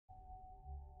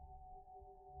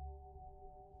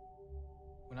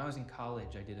I was in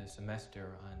college, I did a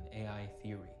semester on AI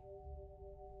theory.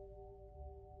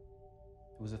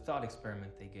 It was a thought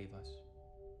experiment they gave us.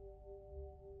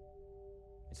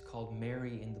 It's called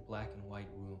Mary in the Black and White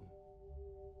Room.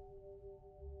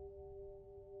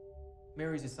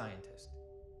 Mary's a scientist,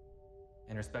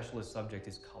 and her specialist subject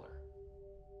is color.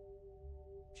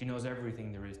 She knows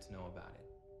everything there is to know about it.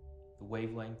 The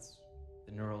wavelengths,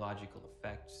 the neurological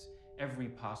effects, every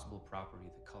possible property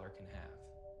that color can have.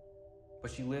 But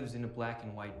she lives in a black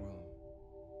and white room.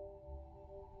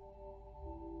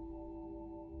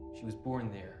 She was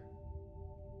born there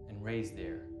and raised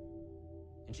there,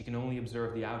 and she can only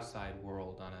observe the outside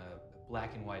world on a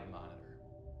black and white monitor.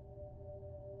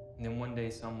 And then one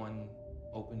day someone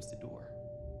opens the door,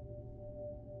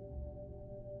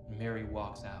 and Mary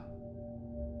walks out.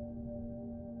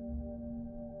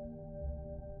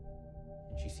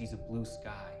 And she sees a blue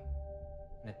sky.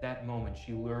 And at that moment,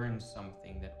 she learns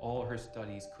something that all her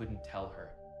studies couldn't tell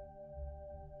her.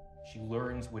 She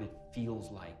learns what it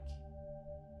feels like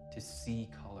to see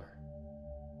color.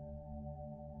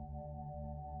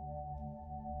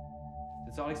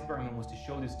 The thought experiment was to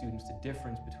show the students the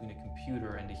difference between a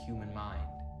computer and a human mind.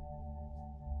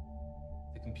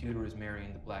 The computer is Mary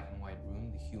in the black and white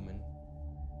room. The human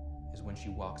is when she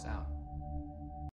walks out.